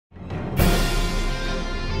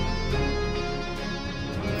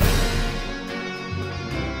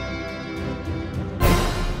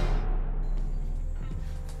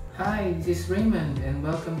Hi, this is Raymond and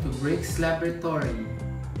welcome to Bricks Laboratory.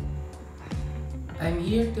 I'm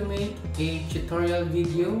here to make a tutorial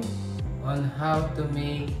video on how to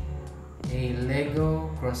make a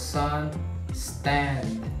Lego croissant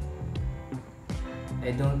stand.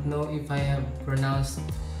 I don't know if I have pronounced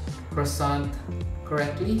croissant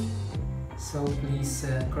correctly, so please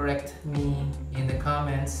correct me in the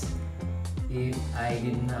comments if I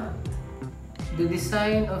did not. The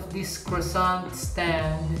design of this croissant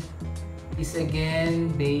stand is again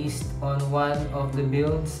based on one of the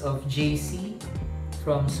builds of JC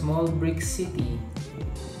from Small Brick City,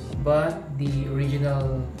 but the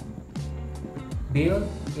original build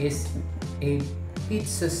is a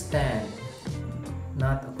pizza stand,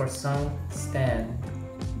 not a croissant stand.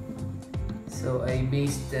 So I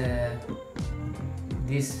based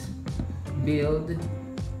this build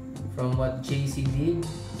from what JC did.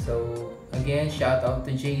 So again, shout out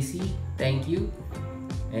to JC, thank you,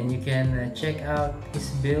 and you can check out his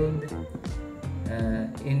build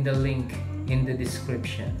in the link in the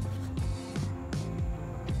description.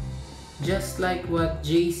 Just like what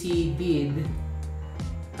JC did,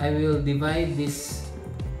 I will divide this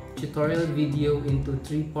tutorial video into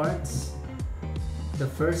 3 parts. The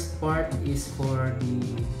first part is for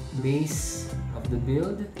the base of the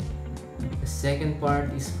build. The second part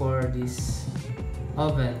is for this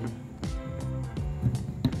oven.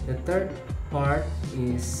 The third part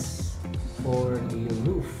is for the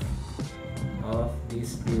roof of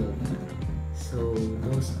this build. So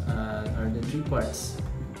those are the 3 parts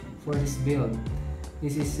for this build.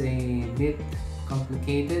 This is a bit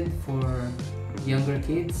complicated for younger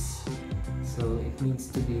kids, so it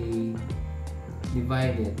needs to be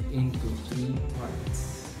divided into 3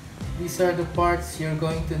 parts. These are the parts you're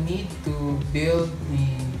going to need to build the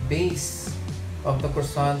base of the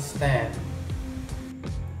croissant stand.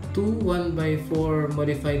 2 1x4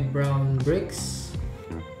 modified brown bricks,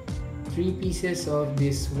 3 pieces of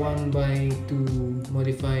this 1x2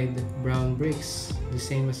 modified brown bricks, the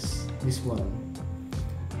same as this one,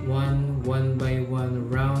 1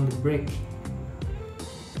 1x1 round brick,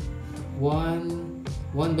 1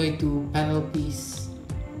 1x2 panel piece,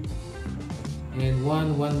 and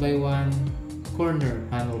 1 1x1 corner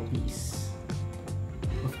panel piece.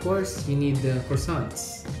 Of course, you need the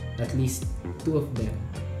croissants, at least 2 of them.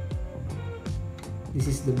 This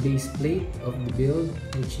is the base plate of the build,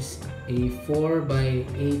 which is a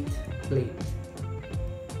 4x8 plate.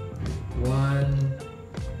 1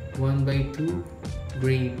 1x2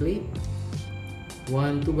 gray plate,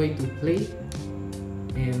 1 2x2 plate,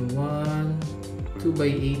 and 1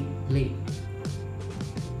 2x8 plate.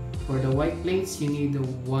 For the white plates, you need a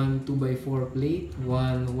 1 2x4 plate,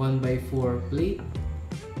 1 1x4 plate,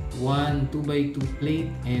 1 2x2 plate,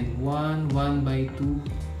 and 1 1x2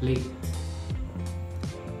 plate.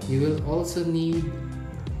 You will also need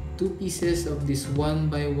 2 pieces of this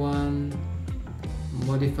 1x1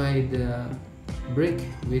 modified brick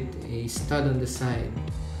with a stud on the side,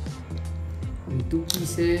 and 2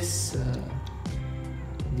 pieces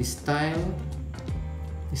this tile,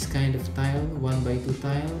 this kind of tile, 1x2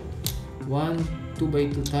 tile, 1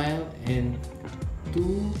 2x2 tile, and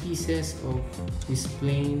 2 pieces of this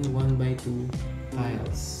plain 1x2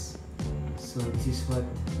 tiles. So this is what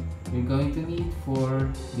we're going to need for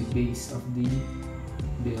the base of the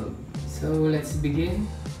build. So let's begin.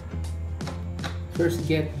 First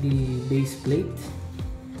get the base plate,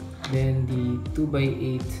 then the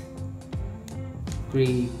 2x8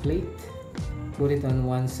 gray plate, put it on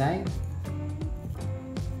one side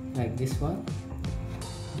like this one,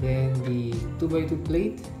 then the 2x2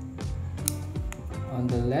 plate on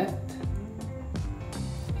the left,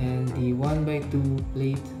 and the 1x2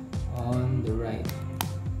 plate on the right.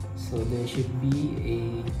 So there should be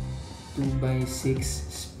a 2x6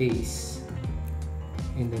 space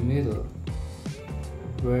in the middle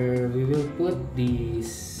where we will put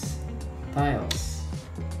these tiles.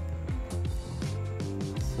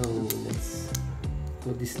 So let's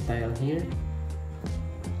put this tile here.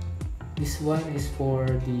 This one is for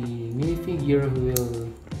the minifigure who will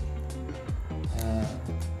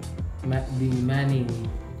be manning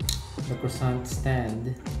the croissant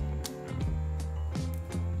stand.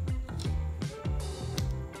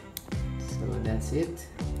 So that's it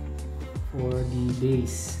for the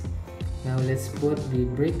base. Now let's put the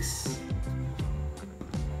bricks.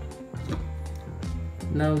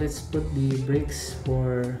 Now let's put the bricks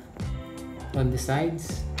for on the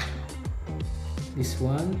sides. This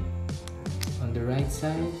one on the right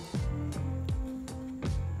side.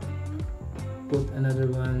 Put another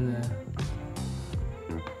one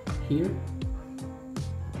here,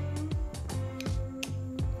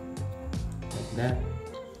 like that.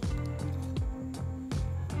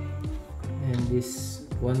 this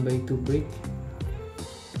 1x2 brick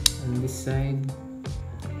on this side,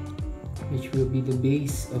 which will be the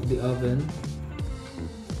base of the oven.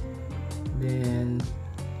 Then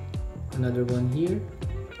another one here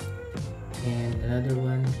and another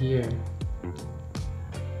one here,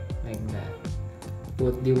 like that.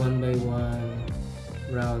 Put the 1x1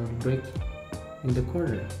 round brick in the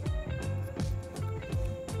corner.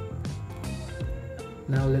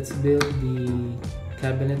 Now let's build the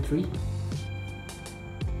cabinetry.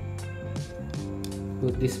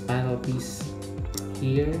 Put this panel piece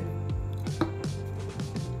here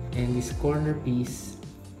and this corner piece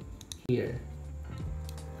here.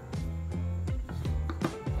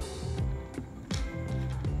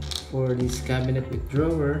 For this cabinet with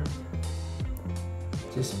drawer,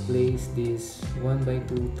 just place this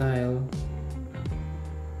 1x2 tile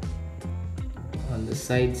on the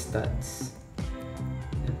side studs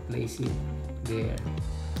and place it there.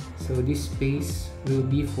 So this space will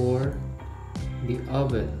be for the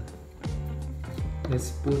oven.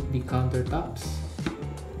 Let's put the countertops.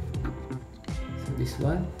 So this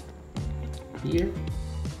one here,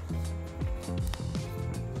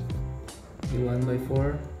 the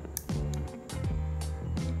 1x4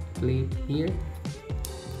 plate here,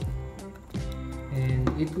 and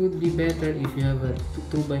it would be better if you have a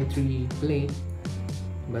 2x3 plate,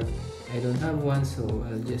 but I don't have one, so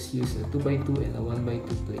I'll just use a 2x2 and a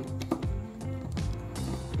 1x2 plate.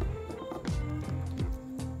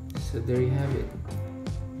 So there you have it.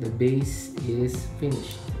 The base is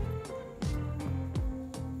finished.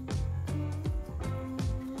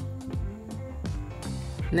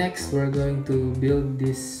 Next, we're going to build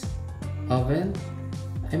this oven.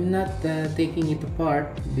 I'm not taking it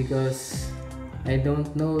apart because I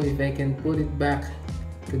don't know if I can put it back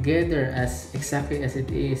together as exactly as it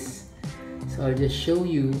is. So I'll just show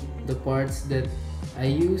you the parts that I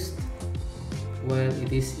used while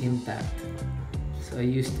it is intact. So I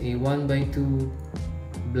used a 1x2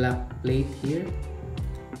 black plate here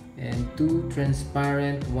and two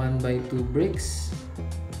transparent 1x2 bricks,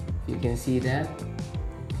 you can see that.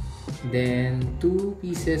 Then two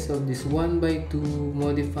pieces of this 1x2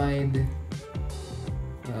 modified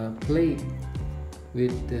plate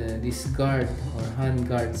with this guard or hand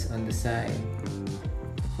guards on the side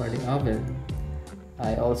for the oven.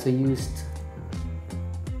 I also used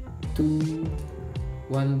two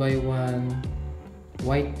 1x1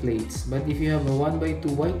 white plates, but if you have a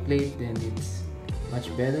 1x2 white plate, then it's much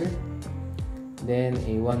better. Then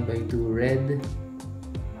a 1x2 red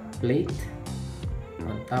plate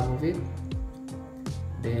on top of it.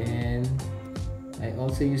 Then I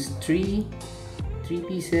also used three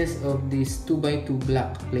pieces of this 2x2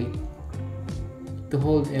 black plate to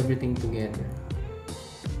hold everything together,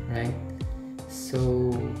 right? So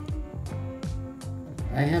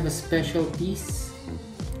I have a special piece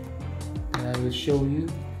that I will show you,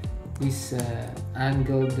 this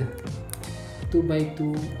angled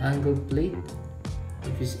 2x2 angled plate,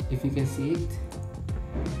 if you can see it.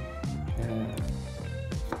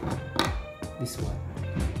 This one.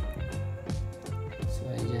 So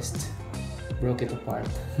I just broke it apart.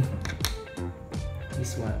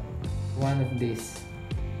 This one of these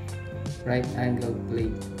right angled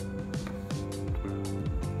plate.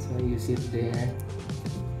 So I use it there,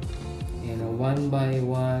 and a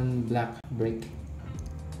 1x1 black brick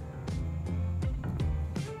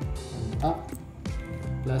on top,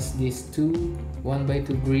 plus these two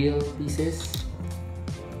 1x2 grill pieces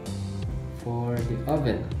for the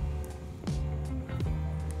oven.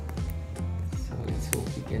 So let's hope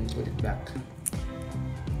we can put it back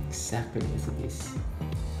exactly as it is.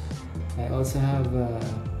 I also have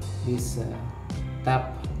this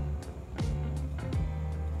top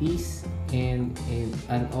piece and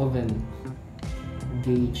an oven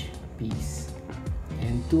gauge piece,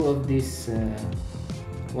 and two of this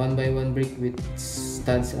 1x1 brick with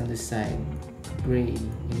studs on the side, gray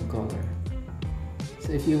in color.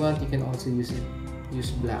 So if you want, you can also use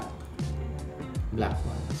black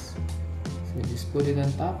ones. So just put it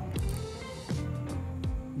on top.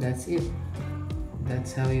 That's it.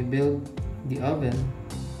 That's how you build the oven,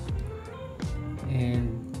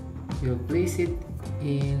 and you'll place it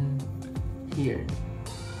in here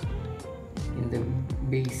in the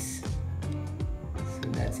base. So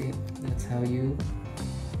that's it. That's how you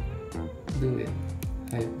do it,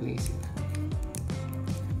 how you place it.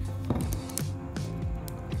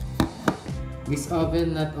 This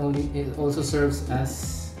oven it also serves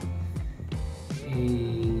as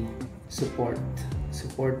a support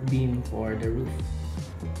beam for the roof.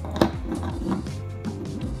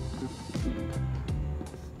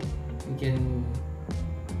 You can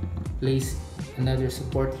place another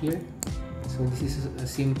support here so So this is a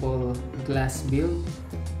simple glass build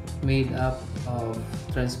made up of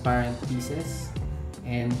transparent pieces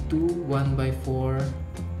and two 1x4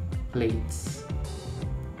 plates.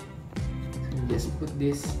 So just put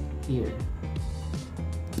this here.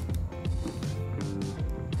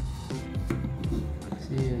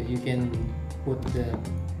 So you can put the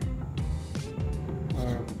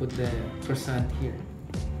croissant here.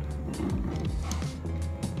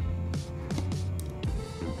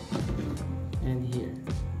 And here.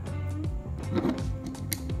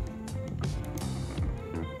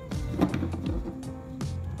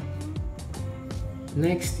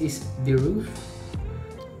 Next is the roof,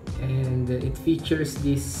 and it features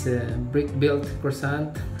this brick built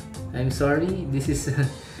croissant. I'm sorry, this is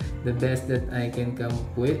the best that I can come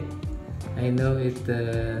up with. I know it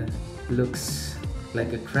looks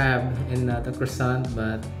like a crab and not a croissant,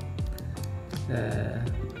 but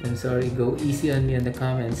I'm sorry, go easy on me in the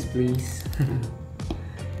comments, please.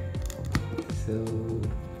 So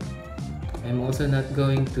I'm also not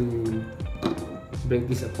going to break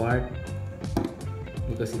this apart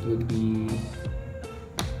because it would be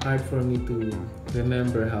hard for me to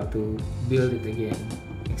remember how to build it again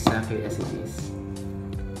exactly as it is.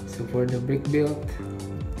 So for the brick built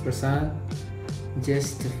croissant,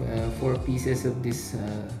 just 4 pieces of this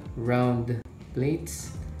round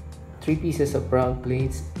plates, 3 pieces of round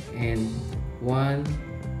plates, and 1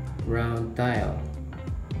 round tile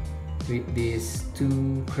with these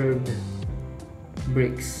 2 curved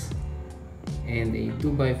bricks and a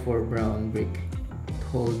 2x4 brown brick to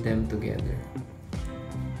hold them together.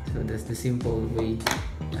 So that's the simple way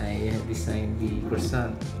I have designed the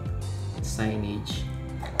croissant signage.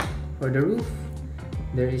 For the roof,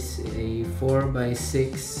 there is a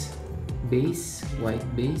 4x6 base,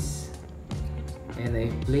 white base, and I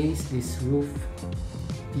place these roof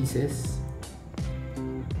pieces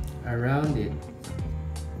around it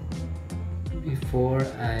before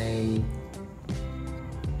I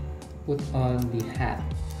put on the hat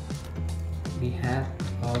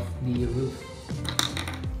of the roof,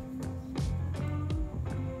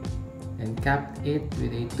 and capped it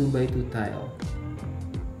with a 2x2 tile.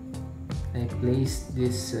 I placed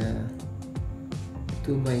this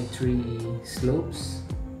 2x3 slopes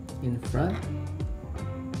in front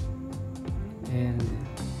and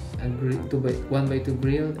a 1x2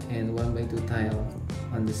 grill and 1x2 tile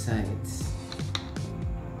on the sides.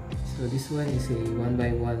 So this one is a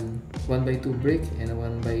 1x2 brick and a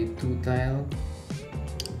 1x2 tile,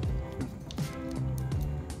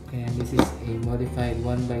 and this is a modified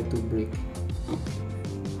 1x2 brick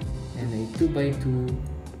and a 2x2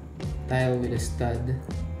 tile with a stud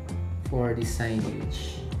for the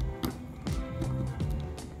signage.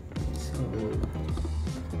 So you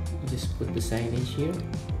just put the signage here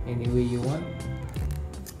any way you want,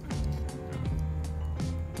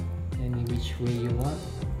 any which way you want.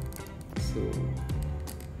 So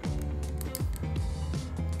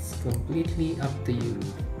it's completely up to you.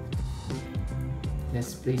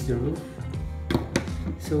 Let's place the roof.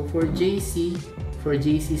 So for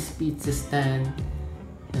JC's pizza stand,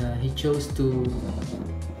 he chose to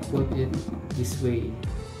put it this way,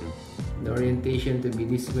 the orientation to be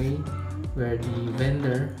this way, where the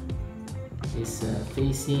vendor is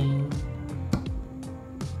facing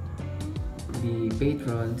the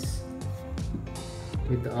patrons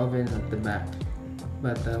with the oven at the back.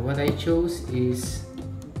 But what I chose is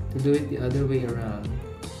to do it the other way around,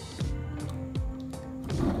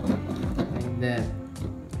 like that,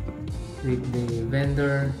 with the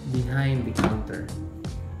vendor behind the counter.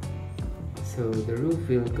 So the roof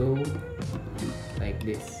will go like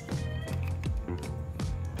this.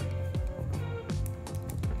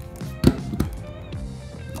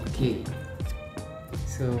 Okay,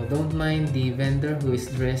 so don't mind the vendor who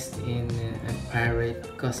is dressed in a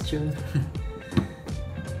pirate costume.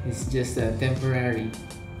 It's just temporary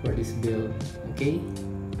for this build. Okay,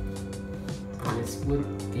 so let's put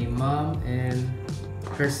a mom and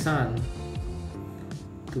her son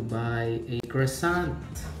to buy a croissant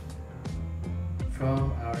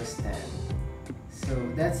from our stand. So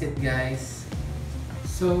that's it, guys.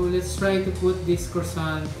 So let's try to put this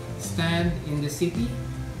croissant stand in the city.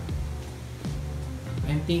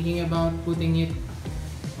 I'm thinking about putting it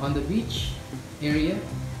on the beach area,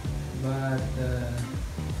 but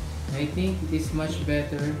I think it is much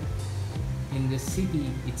better in the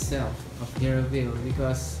city itself of Yaraville,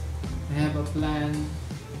 because I have a plan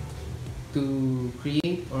to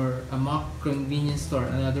create a mock convenience store,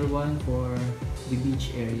 another one for the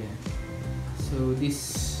beach area. So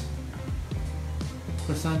this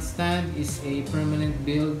croissant stand is a permanent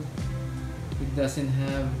build. It doesn't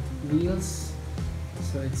have wheels,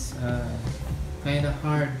 so it's kind of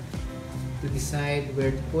hard to decide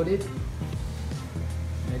where to put it.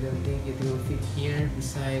 I don't think it will fit here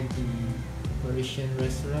beside the Parisian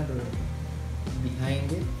restaurant or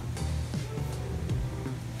behind it.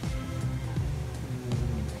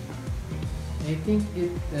 I think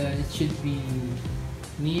it should be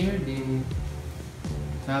near the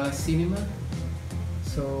Palace Cinema,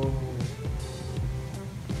 so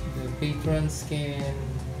the patrons can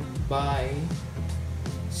buy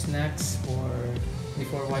snacks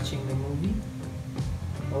before watching the movie.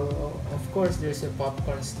 Of course, there's a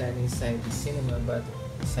popcorn stand inside the cinema, but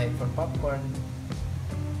aside from popcorn,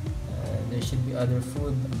 there should be other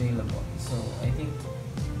food available. So I think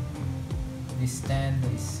this stand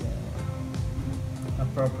is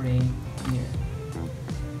appropriate here.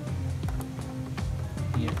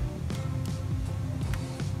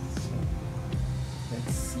 So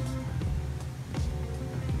let's see.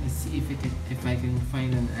 Let's see if I can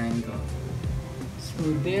find an angle.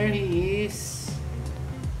 So there he is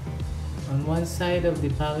on one side of the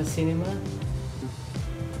Palace Cinema.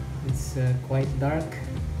 It's quite dark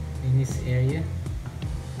in this area,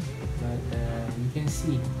 but you can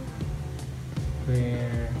see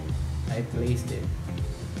where I placed it.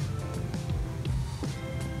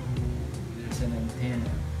 There's an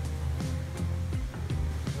antenna.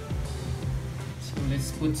 So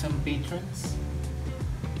let's put some patrons.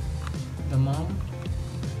 The mom,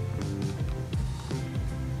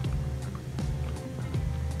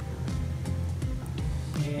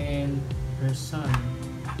 and her son.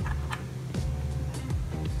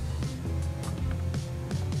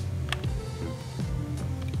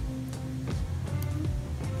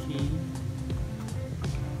 Okay.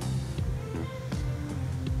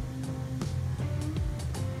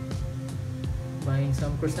 Buying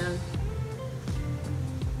some croissant.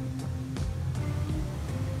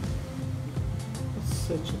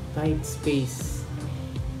 Such a tight space.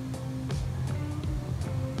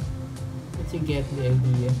 But you get the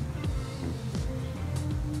idea.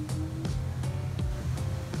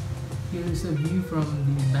 Here is a view from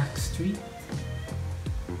the back street,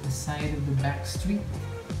 the side of the back street.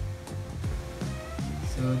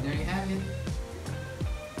 So there you have it.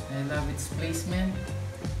 I love its placement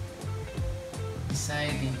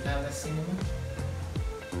beside the Palace Cinema.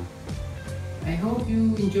 I hope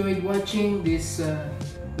you enjoyed watching this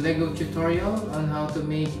Lego tutorial on how to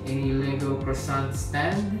make a Lego croissant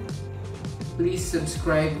stand. Please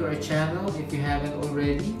subscribe to our channel if you haven't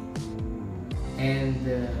already,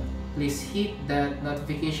 and please hit that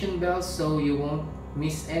notification bell so you won't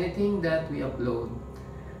miss anything that we upload.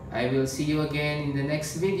 I will see you again in the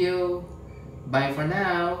next video. Bye for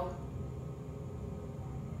now.